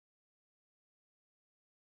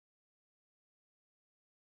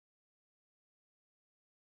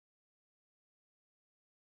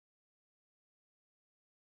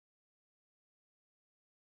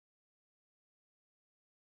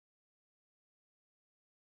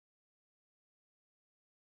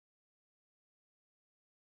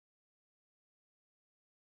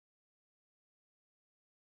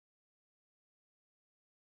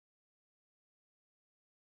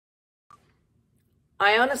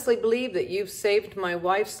I honestly believe that you've saved my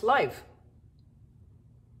wife's life.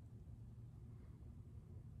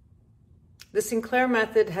 The Sinclair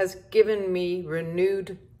method has given me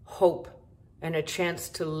renewed hope and a chance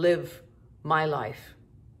to live my life.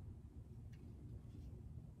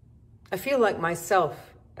 I feel like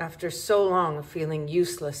myself after so long of feeling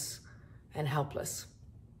useless and helpless.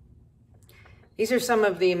 These are some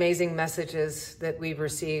of the amazing messages that we've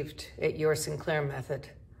received at your Sinclair method.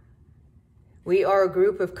 We are a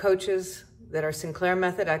group of coaches that are Sinclair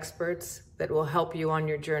method experts that will help you on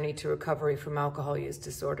your journey to recovery from alcohol use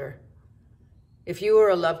disorder. If you or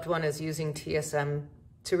a loved one is using TSM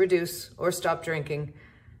to reduce or stop drinking,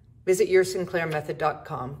 visit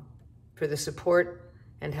yoursinclairmethod.com for the support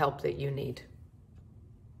and help that you need.